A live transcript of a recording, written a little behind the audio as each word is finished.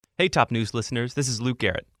Hey, Top News listeners, this is Luke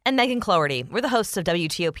Garrett. And Megan Cloherty. We're the hosts of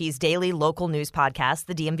WTOP's daily local news podcast,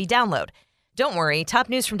 the DMV Download. Don't worry, Top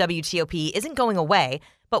News from WTOP isn't going away,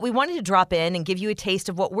 but we wanted to drop in and give you a taste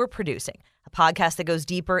of what we're producing, a podcast that goes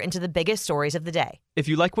deeper into the biggest stories of the day. If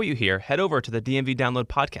you like what you hear, head over to the DMV Download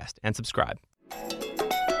podcast and subscribe.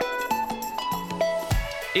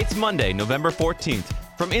 It's Monday, November 14th.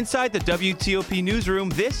 From inside the WTOP newsroom,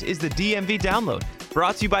 this is the DMV Download,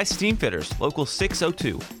 brought to you by Steamfitters, Local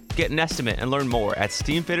 602. Get an estimate and learn more at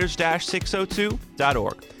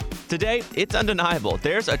steamfitters-602.org. Today, it's undeniable.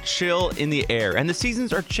 There's a chill in the air, and the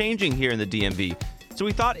seasons are changing here in the DMV. So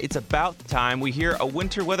we thought it's about time we hear a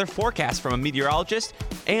winter weather forecast from a meteorologist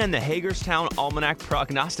and the Hagerstown Almanac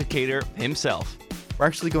prognosticator himself. We're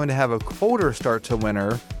actually going to have a colder start to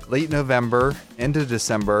winter, late November into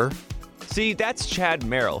December. See, that's Chad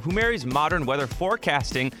Merrill, who marries modern weather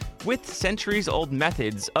forecasting with centuries-old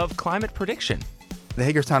methods of climate prediction. The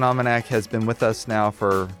Hagerstown Almanac has been with us now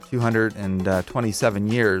for 227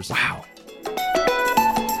 years. Wow.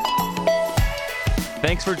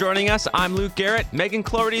 Thanks for joining us. I'm Luke Garrett. Megan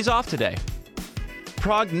Cloherty's off today.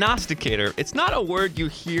 Prognosticator. It's not a word you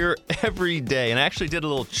hear every day, and I actually did a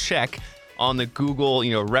little check on the Google,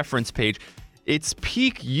 reference page. Its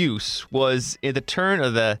peak use was in the turn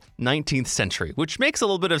of the 19th century, which makes a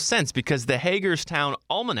little bit of sense because the Hagerstown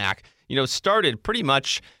Almanac, started pretty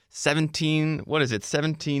much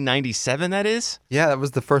 1797, that is? Yeah, that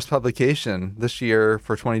was the first publication. This year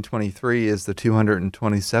for 2023 is the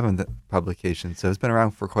 227th publication, so it's been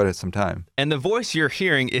around for quite some time. And the voice you're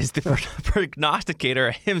hearing is the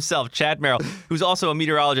prognosticator himself, Chad Merrill, who's also a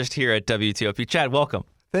meteorologist here at WTOP. Chad, welcome.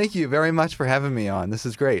 Thank you very much for having me on. This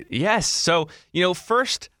is great. Yes. So,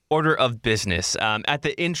 first order of business. At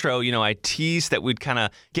the intro, I teased that we'd kind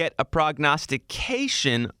of get a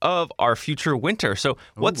prognostication of our future winter. So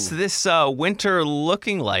what's this winter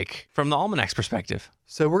looking like from the Almanac's perspective?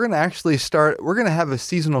 So we're going to actually we're going to have a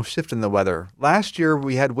seasonal shift in the weather. Last year,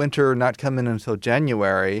 we had winter not come in until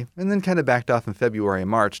January and then kind of backed off in February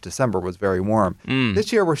and March. December was very warm.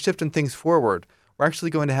 This year, we're shifting things forward. We're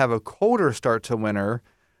actually going to have a colder start to winter,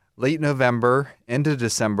 late November into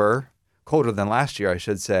December, colder than last year, I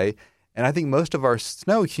should say. And I think most of our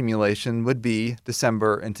snow accumulation would be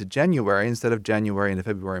December into January instead of January into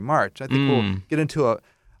February, March. I think we'll get into a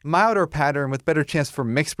milder pattern with better chance for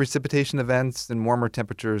mixed precipitation events and warmer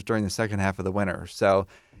temperatures during the second half of the winter. So,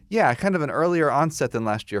 yeah, kind of an earlier onset than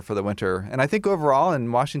last year for the winter. And I think overall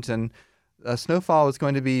in Washington, snowfall is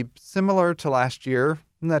going to be similar to last year,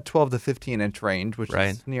 in that 12 to 15-inch range, which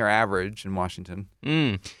is near average in Washington.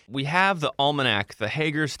 We have the Almanac, the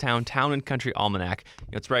Hagerstown Town and Country Almanac.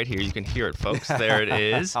 It's right here. You can hear it, folks. There it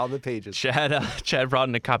is. All the pages. Chad brought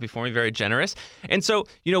in a copy for me. Very generous. And so,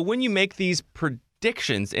 when you make these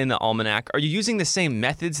predictions in the Almanac, are you using the same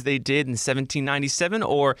methods they did in 1797,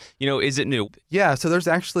 or, is it new? Yeah, so there's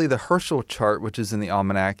actually the Herschel chart, which is in the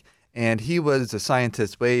Almanac, and he was a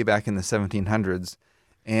scientist way back in the 1700s.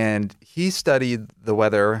 And he studied the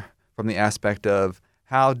weather from the aspect of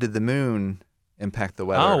how did the moon impact the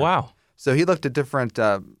weather. Oh, wow. So he looked at different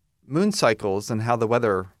moon cycles and how the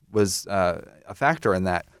weather was a factor in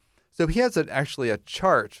that. So he has actually a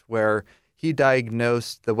chart where he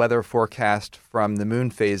diagnosed the weather forecast from the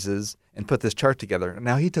moon phases and put this chart together.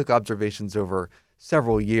 Now, he took observations over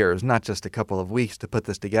several years, not just a couple of weeks, to put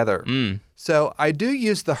this together. So I do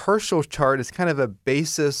use the Herschel chart as kind of a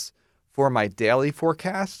basis for my daily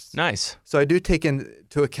forecasts. Nice. So I do take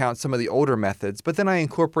into account some of the older methods, but then I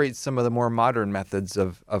incorporate some of the more modern methods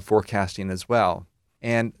of forecasting as well.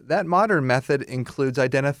 And that modern method includes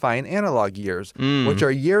identifying analog years, which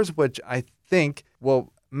are years which I think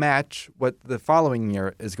will match what the following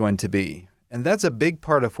year is going to be. And that's a big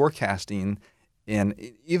part of forecasting, and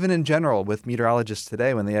even in general with meteorologists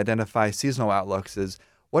today when they identify seasonal outlooks, is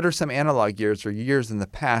what are some analog years or years in the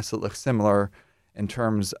past that look similar in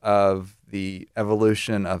terms of the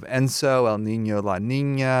evolution of ENSO, El Nino, La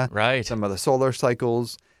Nina, some of the solar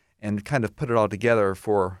cycles, and kind of put it all together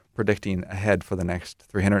for predicting ahead for the next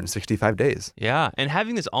 365 days. Yeah, and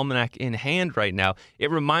having this almanac in hand right now,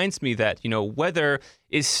 it reminds me that, weather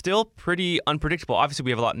is still pretty unpredictable. Obviously,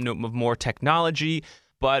 we have a lot more technology,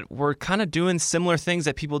 but we're kind of doing similar things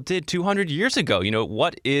that people did 200 years ago.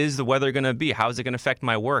 What is the weather going to be? How is it going to affect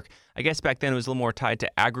my work? I guess back then it was a little more tied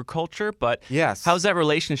to agriculture, but how's that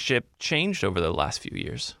relationship changed over the last few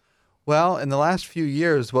years? Well, in the last few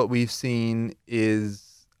years, what we've seen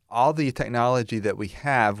is all the technology that we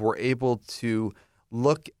have, we're able to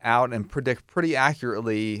look out and predict pretty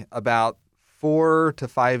accurately about 4 to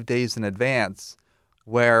 5 days in advance,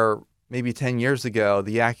 where maybe 10 years ago,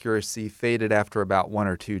 the accuracy faded after about 1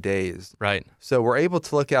 or 2 days. Right. So we're able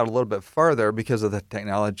to look out a little bit farther because of the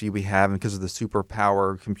technology we have and because of the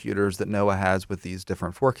superpower computers that NOAA has with these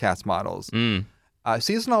different forecast models.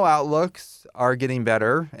 Seasonal outlooks are getting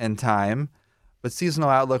better in time, but seasonal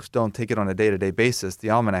outlooks don't take it on a day-to-day basis. The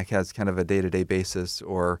almanac has kind of a day-to-day basis,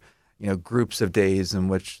 or groups of days in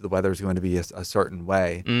which the weather is going to be a certain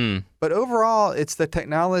way. But overall, it's the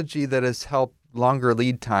technology that has helped longer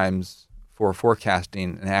lead times for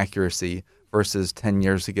forecasting and accuracy versus 10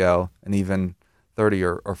 years ago and even 30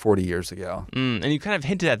 or 40 years ago. And you kind of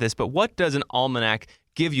hinted at this, but what does an almanac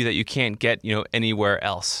give you that you can't get, anywhere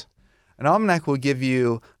else? An almanac will give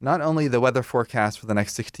you not only the weather forecast for the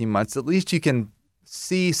next 16 months, at least you can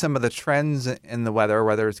see some of the trends in the weather,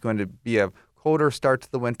 whether it's going to be a colder start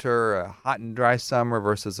to the winter, a hot and dry summer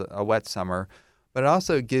versus a wet summer. But it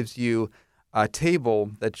also gives you a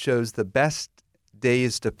table that shows the best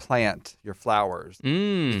days to plant your flowers.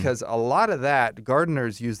 Because a lot of that,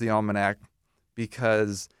 gardeners use the almanac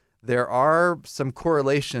because there are some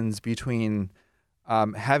correlations between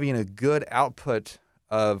having a good output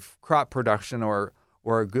of crop production or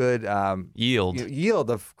a good yield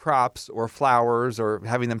of crops or flowers, or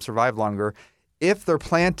having them survive longer if they're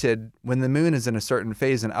planted when the moon is in a certain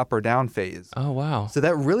phase, an up or down phase. Oh, wow. So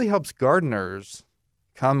that really helps gardeners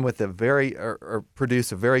come with or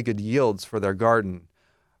produce a very good yields for their garden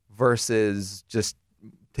versus just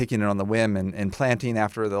taking it on the whim and planting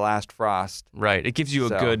after the last frost. Right. It gives you a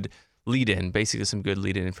good lead-in, basically some good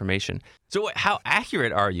lead-in information. So how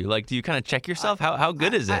accurate are you? Like, do you kind of check yourself? How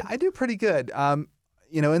good is it? I do pretty good. In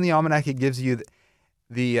the almanac, it gives you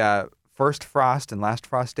the first frost and last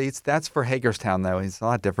frost dates. That's for Hagerstown, though. It's a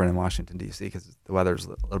lot different in Washington, D.C., because the weather's a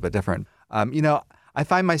little bit different. I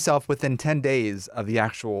find myself within 10 days of the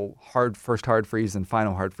actual first hard freeze and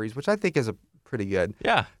final hard freeze, which I think is pretty good.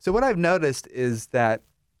 Yeah. So what I've noticed is that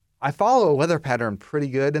I follow a weather pattern pretty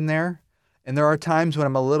good in there. And there are times when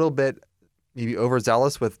I'm a little bit maybe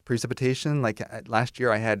overzealous with precipitation. Like last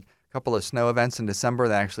year, I had a couple of snow events in December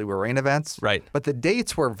that actually were rain events. Right. But the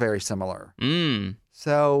dates were very similar.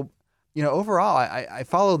 So, overall, I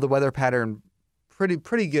follow the weather pattern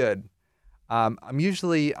pretty good. I'm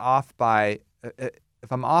usually off by,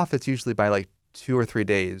 if I'm off, it's usually by like 2 or 3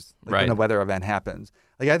 days when a weather event happens.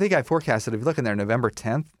 Like I think I forecasted, if you look in there, November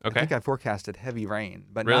 10th, I think I forecasted heavy rain,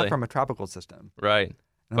 but not from a tropical system. Right.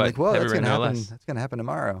 And I'm like, whoa, that's going to happen. That's going to happen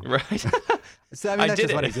tomorrow. Right. So, that's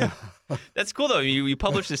did just it. That's cool though. You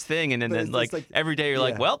publish this thing, and then like every day you're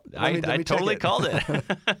like, well, I totally called it.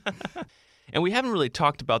 And we haven't really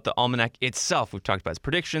talked about the almanac itself. We've talked about its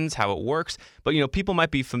predictions, how it works, but people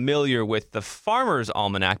might be familiar with the Farmer's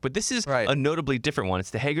Almanac, but this is a notably different one.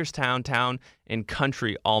 It's the Hagerstown Town and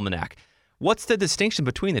Country Almanac. What's the distinction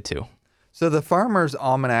between the two? So the Farmer's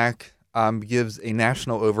Almanac gives a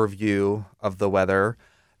national overview of the weather.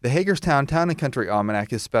 The Hagerstown Town and Country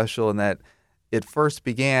Almanac is special in that it first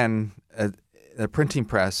began at a printing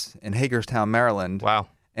press in Hagerstown, Maryland. Wow.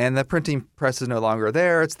 And the printing press is no longer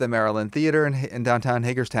there. It's the Maryland Theater in downtown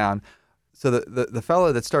Hagerstown. So the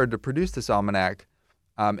fellow that started to produce this almanac,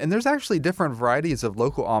 and there's actually different varieties of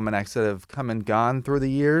local almanacs that have come and gone through the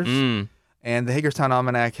years. And the Hagerstown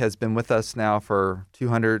Almanac has been with us now for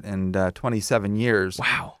 227 years.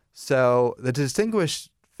 Wow. So the distinguished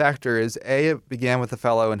factor is, A, it began with a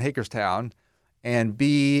fellow in Hagerstown, and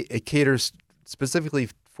B, it caters specifically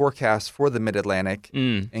forecasts for the Mid-Atlantic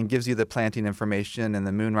and gives you the planting information and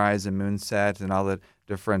the moonrise and moonset and all the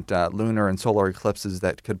different lunar and solar eclipses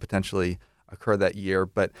that could potentially occur that year.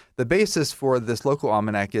 But the basis for this local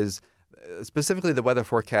almanac is specifically the weather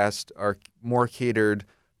forecasts are more catered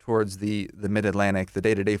towards the Mid-Atlantic, the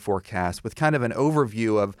day-to-day forecast, with kind of an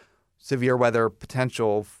overview of severe weather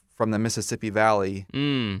potential from the Mississippi Valley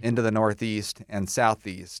into the Northeast and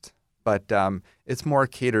Southeast. But it's more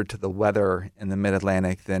catered to the weather in the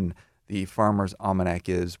Mid-Atlantic than the Farmer's Almanac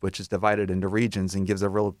is, which is divided into regions and gives a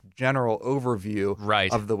real general overview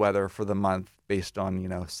of the weather for the month based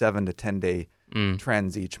on 7 to 10 day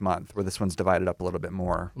trends each month, where this one's divided up a little bit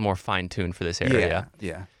more fine-tuned for this area.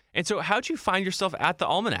 Yeah. And so how'd you find yourself at the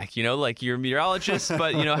Almanac? Like you're a meteorologist,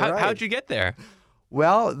 but how'd you get there?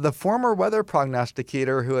 Well, the former weather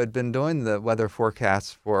prognosticator who had been doing the weather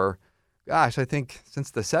forecasts for, I think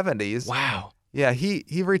since the 70s. Wow. Yeah,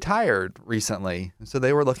 he retired recently. So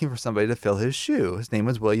they were looking for somebody to fill his shoe. His name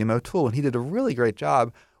was William O'Toole, and he did a really great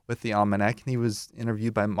job with the Almanac. And he was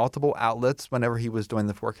interviewed by multiple outlets whenever he was doing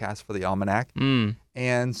the forecast for the Almanac.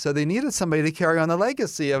 And so they needed somebody to carry on the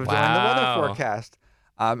legacy of doing the weather forecast.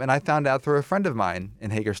 And I found out through a friend of mine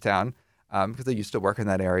in Hagerstown, because I used to work in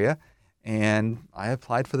that area. And I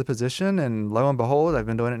applied for the position, and lo and behold, I've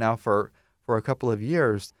been doing it now for a couple of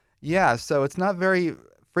years. Yeah, so it's not very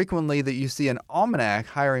frequently that you see an almanac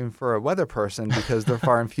hiring for a weather person because they're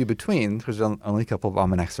far and few between because there's only a couple of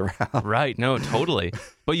almanacs around. Right. No, totally.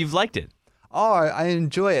 But you've liked it. Oh, I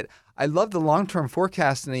enjoy it. I love the long-term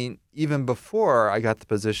forecasting even before I got the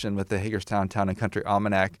position with the Hagerstown Town and Country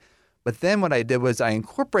Almanac. But then what I did was I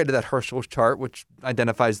incorporated that Herschel chart, which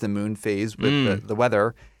identifies the moon phase with the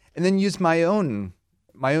weather, and then used my own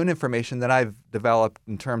information that I've developed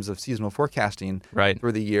in terms of seasonal forecasting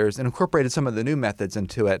through the years, and incorporated some of the new methods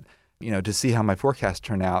into it, to see how my forecasts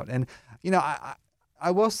turn out. And I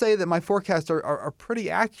will say that my forecasts are pretty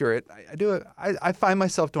accurate. I find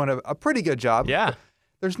myself doing a pretty good job. Yeah.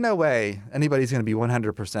 There's no way anybody's going to be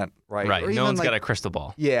 100% right. Right. No one's got a crystal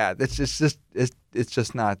ball. Yeah, it's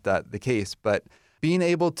just not the case. But being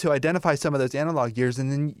able to identify some of those analog years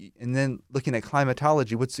and then looking at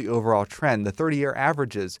climatology, what's the overall trend? The 30-year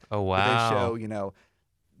averages. Oh, wow. They show,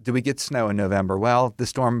 do we get snow in November? Well, the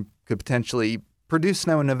storm could potentially produce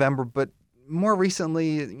snow in November, but more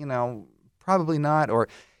recently, probably not. Or,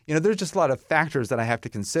 there's just a lot of factors that I have to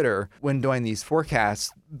consider when doing these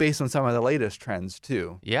forecasts based on some of the latest trends,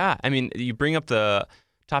 too. Yeah. I mean, you bring up the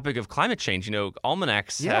topic of climate change.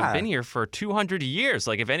 Almanacs have been here for 200 years.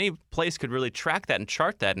 Like, if any place could really track that and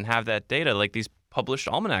chart that and have that data, like these published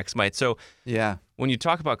almanacs might. So, yeah. When you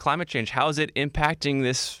talk about climate change, how is it impacting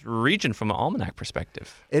this region from an almanac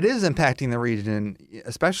perspective? It is impacting the region,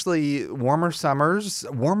 especially warmer summers,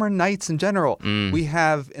 warmer nights in general. We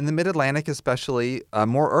have, in the Mid-Atlantic especially,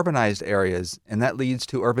 more urbanized areas, and that leads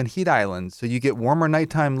to urban heat islands. So you get warmer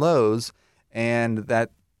nighttime lows, and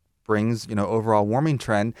that brings, overall warming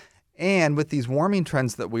trend. And with these warming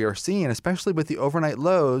trends that we are seeing, especially with the overnight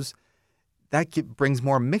lows, that brings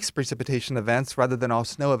more mixed precipitation events rather than all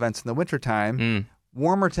snow events in the wintertime.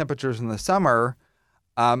 Warmer temperatures in the summer.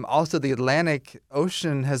 Also, the Atlantic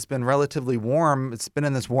Ocean has been relatively warm. It's been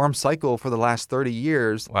in this warm cycle for the last 30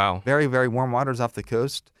 years. Wow. Very, very warm waters off the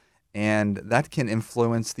coast. And that can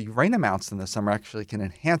influence the rain amounts in the summer, actually can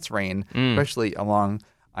enhance rain, especially along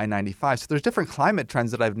I-95. So there's different climate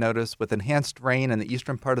trends that I've noticed with enhanced rain in the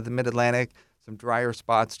eastern part of the Mid-Atlantic, some drier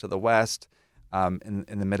spots to the west. In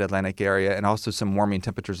the Mid-Atlantic area, and also some warming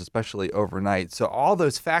temperatures, especially overnight. So all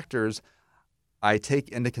those factors I take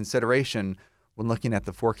into consideration when looking at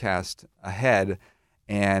the forecast ahead.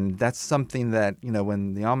 And that's something that,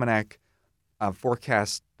 when the almanac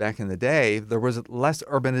forecast back in the day, there was less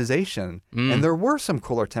urbanization and there were some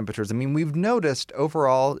cooler temperatures. I mean, we've noticed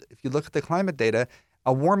overall, if you look at the climate data,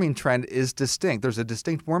 a warming trend is distinct. There's a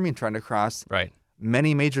distinct warming trend across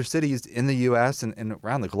many major cities in the U.S. and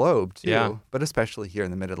around the globe, too, but especially here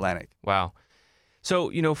in the Mid-Atlantic. Wow.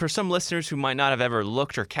 So, for some listeners who might not have ever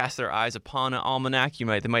looked or cast their eyes upon an almanac,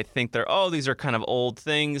 they might think these are kind of old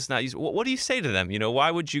things, not used. What do you say to them?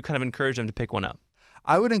 Why would you kind of encourage them to pick one up?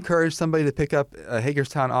 I would encourage somebody to pick up a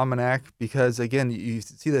Hagerstown Almanac because, again, you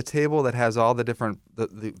see the table that has all the different,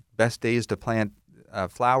 the best days to plant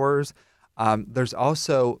flowers. There's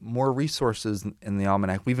also more resources in the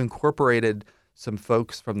almanac. We've incorporated some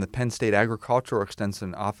folks from the Penn State Agricultural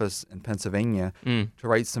Extension Office in Pennsylvania to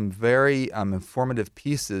write some very informative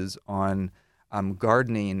pieces on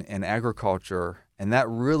gardening and agriculture, and that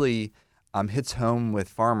really hits home with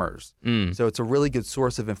farmers. So it's a really good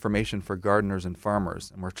source of information for gardeners and farmers,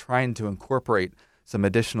 and we're trying to incorporate some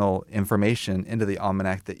additional information into the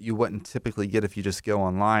almanac that you wouldn't typically get if you just go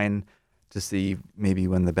online to see maybe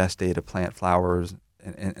when the best day to plant flowers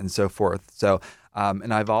and so forth. So,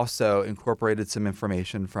 and I've also incorporated some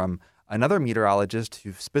information from another meteorologist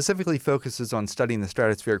who specifically focuses on studying the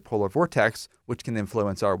stratospheric polar vortex, which can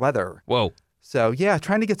influence our weather. Whoa. So, yeah,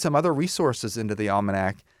 trying to get some other resources into the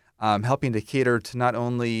almanac, helping to cater to not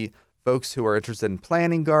only folks who are interested in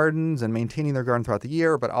planting gardens and maintaining their garden throughout the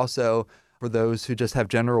year, but also for those who just have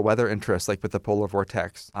general weather interests, like with the polar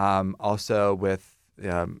vortex. Also with,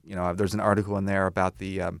 there's an article in there about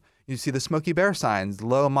you see the Smokey Bear signs,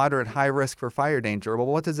 low, moderate, high risk for fire danger. Well,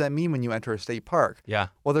 what does that mean when you enter a state park? Yeah.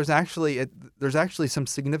 Well, there's actually some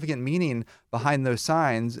significant meaning behind those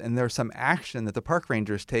signs, and there's some action that the park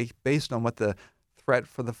rangers take based on what the threat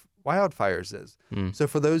for the wildfires is. So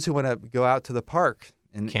for those who want to go out to the park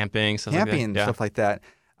and camping, stuff like that,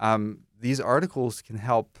 these articles can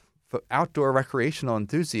help outdoor recreational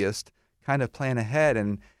enthusiasts kind of plan ahead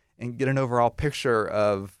and get an overall picture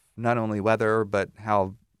of not only weather, but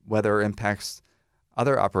how weather impacts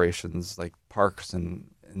other operations like parks and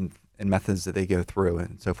methods that they go through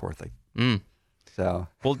and so forth. So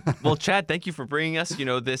Well, Chad, thank you for bringing us,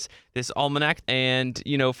 this almanac, and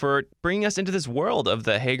for bringing us into this world of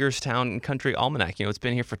the Hagerstown Country Almanac. It's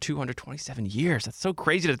been here for 227 years. That's so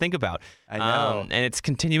crazy to think about. I know, and it's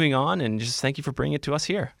continuing on. And just thank you for bringing it to us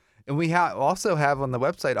here. and we also have on the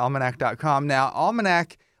website almanac.com now.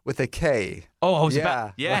 Almanac with a K. Oh, I was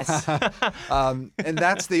about yes. And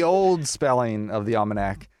that's the old spelling of the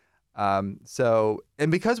almanac. And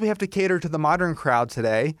because we have to cater to the modern crowd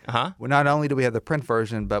today, well, not only do we have the print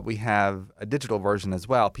version, but we have a digital version as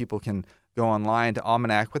well. People can go online to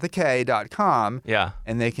almanacwithak.com,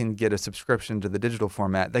 and they can get a subscription to the digital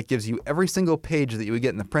format. That gives you every single page that you would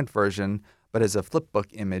get in the print version, but as a flipbook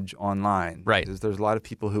image online. Right. Because there's a lot of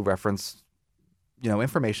people who reference,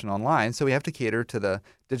 information online, so we have to cater to the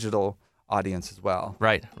digital audience as well.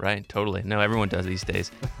 Right, totally. No, everyone does these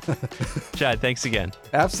days. Chad, thanks again.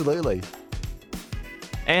 Absolutely.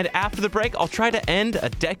 And after the break, I'll try to end a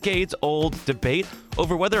decades-old debate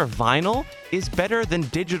over whether vinyl is better than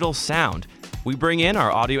digital sound. We bring in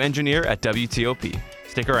our audio engineer at WTOP.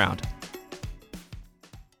 Stick around.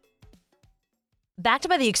 Backed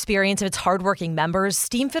by the experience of its hardworking members,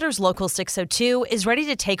 Steamfitters Local 602 is ready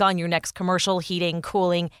to take on your next commercial, heating,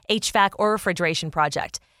 cooling, HVAC, or refrigeration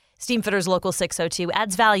project. Steamfitters Local 602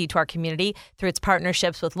 adds value to our community through its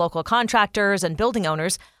partnerships with local contractors and building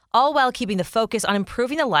owners, all while keeping the focus on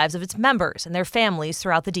improving the lives of its members and their families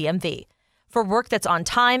throughout the DMV. For work that's on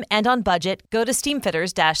time and on budget, go to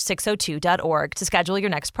steamfitters-602.org to schedule your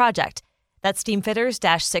next project. That's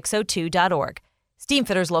steamfitters-602.org.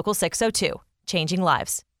 Steamfitters Local 602, changing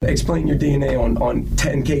lives. Explain your DNA on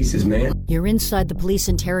 10 cases, man. You're inside the police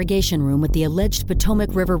interrogation room with the alleged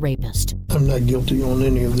Potomac River rapist. I'm not guilty on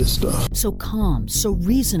any of this stuff. So calm, so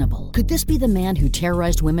reasonable. Could this be the man who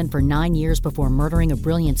terrorized women for 9 years before murdering a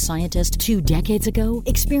brilliant scientist 2 decades ago?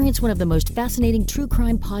 Experience one of the most fascinating true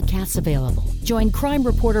crime podcasts available. Join crime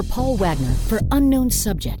reporter Paul Wagner for Unknown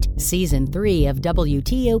Subject, Season 3 of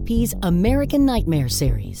WTOP's American Nightmare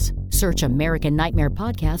series. Search American Nightmare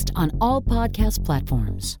Podcast on all podcast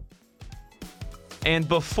platforms. And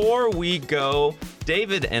before we go,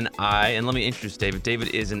 David and let me introduce David.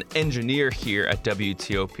 David is an engineer here at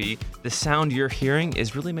WTOP. The sound you're hearing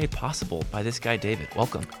is really made possible by this guy, David.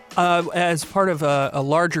 Welcome. As part of a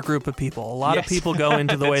larger group of people. A lot of people go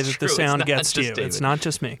into the way that the sound gets to you. David. It's not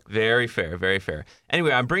just me. Very fair, very fair.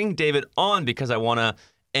 Anyway, I'm bringing David on because I want to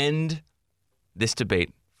end this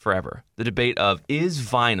debate forever. The debate of, is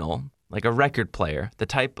vinyl, like a record player, the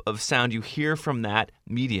type of sound you hear from that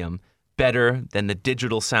medium, better than the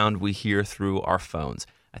digital sound we hear through our phones?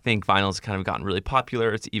 I think vinyl's kind of gotten really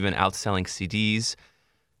popular. It's even outselling CDs.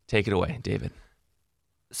 Take it away, David.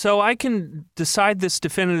 So I can decide this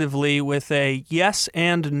definitively with a yes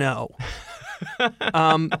and no.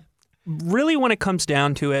 Really, when it comes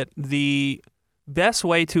down to it, the best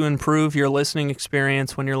way to improve your listening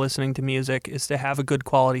experience when you're listening to music is to have a good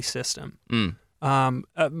quality system.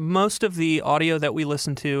 Most of the audio that we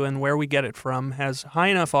listen to and where we get it from has high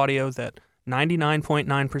enough audio that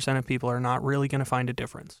 99.9% of people are not really going to find a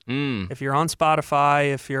difference. If you're on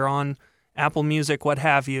Spotify, if you're on Apple Music, what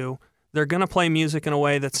have you, they're going to play music in a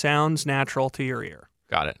way that sounds natural to your ear.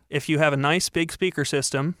 Got it. If you have a nice big speaker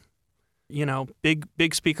system,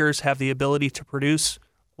 big speakers have the ability to produce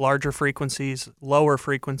larger frequencies, lower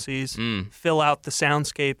frequencies, fill out the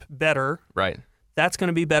soundscape better. Right. That's going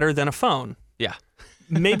to be better than a phone. Yeah.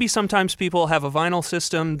 Maybe sometimes people have a vinyl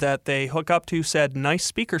system that they hook up to said nice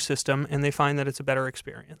speaker system, and they find that it's a better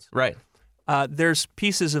experience. Right. There's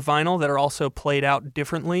pieces of vinyl that are also played out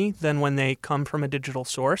differently than when they come from a digital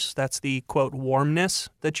source. That's the, quote, warmness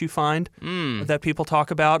that you find that people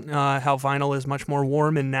talk about, how vinyl is much more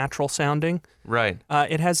warm and natural sounding. Right.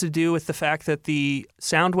 It has to do with the fact that the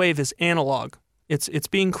sound wave is analog. It's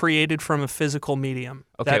being created from a physical medium.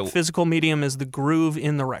 Okay. That physical medium is the groove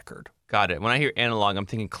in the record. Got it. When I hear analog, I'm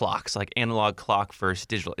thinking clocks, like analog clock versus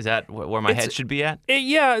digital. Is that where my head should be at?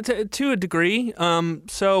 Yeah, to a degree.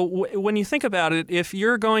 So when you think about it, if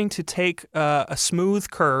you're going to take a smooth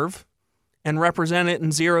curve and represent it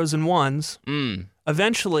in zeros and ones,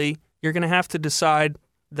 eventually you're going to have to decide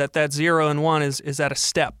that 0 and 1 is at a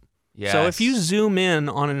step. Yes. So if you zoom in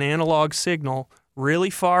on an analog signal really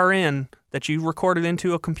far in that you recorded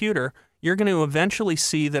into a computer, you're going to eventually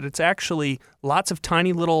see that it's actually lots of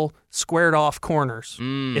tiny little squared off corners.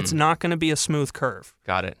 It's not going to be a smooth curve.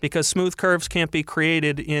 Got it. Because smooth curves can't be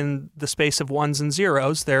created in the space of ones and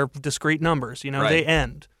zeros. They're discrete numbers. Right. They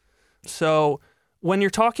end. So when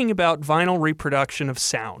you're talking about vinyl reproduction of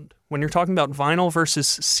sound, when you're talking about vinyl versus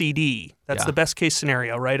CD, that's the best case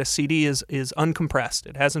scenario, right? A CD is uncompressed.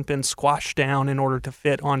 It hasn't been squashed down in order to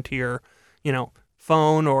fit onto your,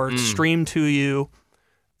 phone or streamed to you.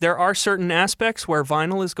 There are certain aspects where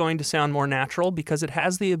vinyl is going to sound more natural because it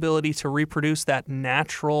has the ability to reproduce that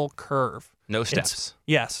natural curve. No steps.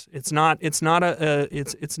 It's not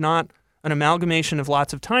an amalgamation of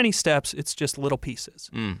lots of tiny steps. It's just little pieces.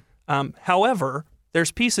 However,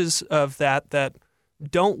 there's pieces of that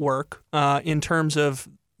don't work in terms of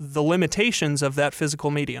the limitations of that physical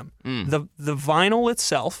medium. The vinyl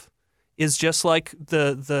itself is just like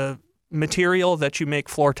the material that you make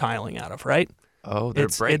floor tiling out of, right? Oh, they're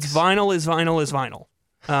breaks. It's vinyl is vinyl.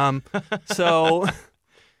 So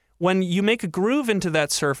when you make a groove into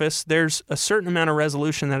that surface, there's a certain amount of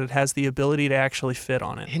resolution that it has the ability to actually fit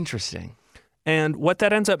on it. Interesting. And what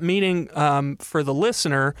that ends up meaning for the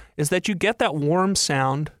listener is that you get that warm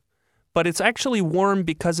sound, but it's actually warm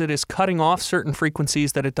because it is cutting off certain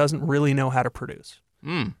frequencies that it doesn't really know how to produce.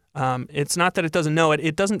 It's not that it doesn't know it.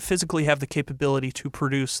 It doesn't physically have the capability to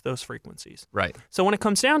produce those frequencies. Right. So when it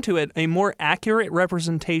comes down to it, a more accurate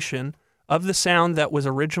representation of the sound that was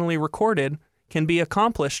originally recorded can be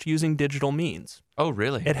accomplished using digital means. Oh,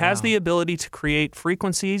 really? It has the ability to create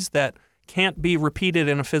frequencies that can't be repeated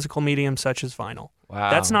in a physical medium such as vinyl. Wow.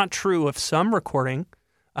 That's not true of some recording.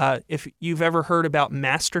 If you've ever heard about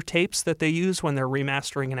master tapes that they use when they're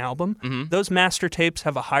remastering an album, those master tapes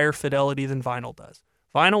have a higher fidelity than vinyl does.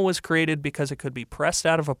 Vinyl was created because it could be pressed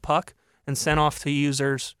out of a puck and sent off to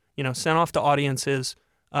users, sent off to audiences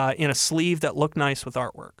in a sleeve that looked nice with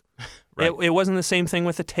artwork. Right. It wasn't the same thing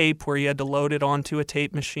with a tape where you had to load it onto a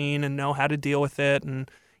tape machine and know how to deal with it, and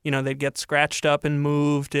they'd get scratched up and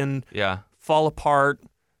moved and fall apart.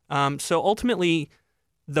 So ultimately,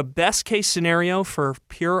 the best case scenario for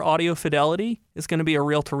pure audio fidelity is going to be a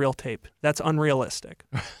reel-to-reel tape. That's unrealistic.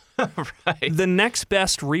 Right. The next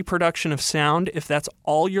best reproduction of sound, if that's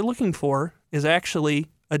all you're looking for, is actually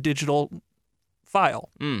a digital file.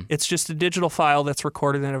 It's just a digital file that's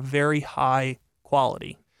recorded at a very high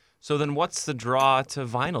quality. So then what's the draw to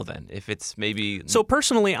vinyl then? If it's maybe... So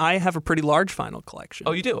personally, I have a pretty large vinyl collection.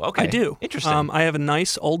 Oh, you do? Okay. I do. Interesting. I have a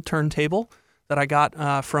nice old turntable that I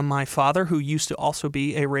got from my father, who used to also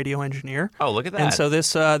be a radio engineer. Oh, look at that. And so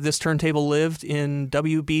this turntable lived in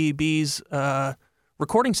WBB's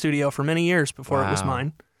recording studio for many years before it was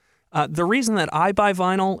mine. The reason that I buy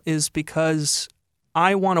vinyl is because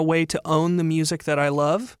I want a way to own the music that I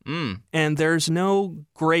love, and there's no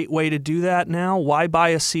great way to do that now. Why buy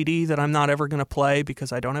a CD that I'm not ever going to play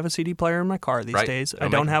because I don't have a CD player in my car these days? I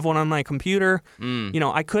don't have one on my computer.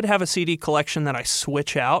 I could have a CD collection that I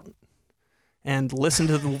switch out and listen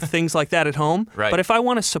to things like that at home. Right. But if I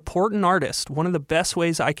want to support an artist, one of the best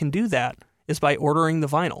ways I can do that is by ordering the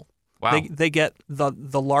vinyl. Wow. They get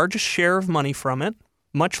the largest share of money from it,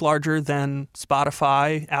 much larger than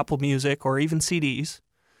Spotify, Apple Music, or even CDs.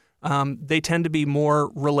 They tend to be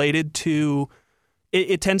more related to,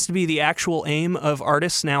 it tends to be the actual aim of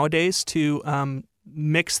artists nowadays to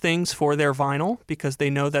mix things for their vinyl because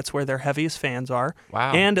they know that's where their heaviest fans are.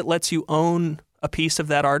 Wow. And it lets you own a piece of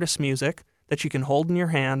that artist's music that you can hold in your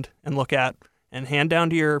hand and look at and hand down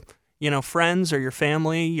to your friends or your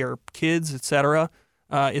family, your kids, etc.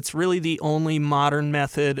 It's really the only modern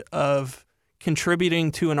method of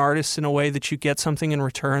contributing to an artist in a way that you get something in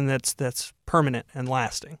return that's permanent and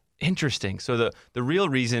lasting. Interesting. So the real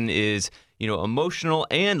reason is, emotional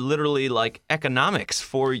and literally like economics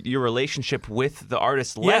for your relationship with the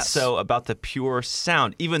artist, less so about the pure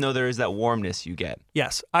sound, even though there is that warmness you get.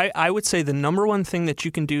 Yes. I would say the number one thing that you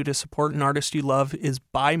can do to support an artist you love is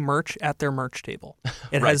buy merch at their merch table.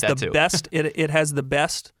 It has the best it has the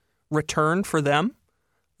best return for them.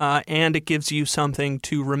 And it gives you something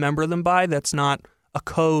to remember them by that's not a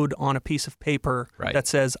code on a piece of paper that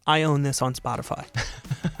says, I own this on Spotify.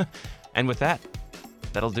 And with that,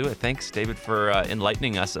 that'll do it. Thanks, David, for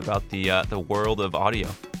enlightening us about the world of audio.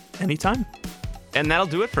 Anytime. And that'll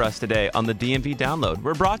do it for us today on the DMV Download.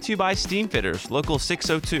 We're brought to you by Steamfitters, Local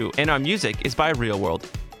 602, and our music is by Real World.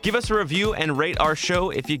 Give us a review and rate our show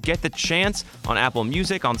if you get the chance on Apple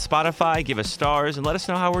Music, on Spotify. Give us stars and let us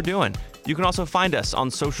know how we're doing. You can also find us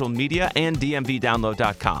on social media and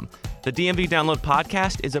dmvdownload.com. The DMV Download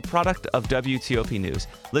podcast is a product of WTOP News.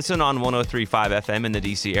 Listen on 103.5 FM in the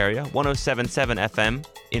D.C. area, 107.7 FM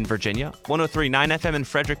in Virginia, 103.9 FM in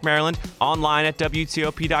Frederick, Maryland, online at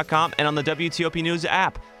WTOP.com, and on the WTOP News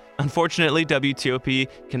app. Unfortunately, WTOP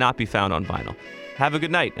cannot be found on vinyl. Have a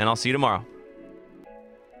good night, and I'll see you tomorrow.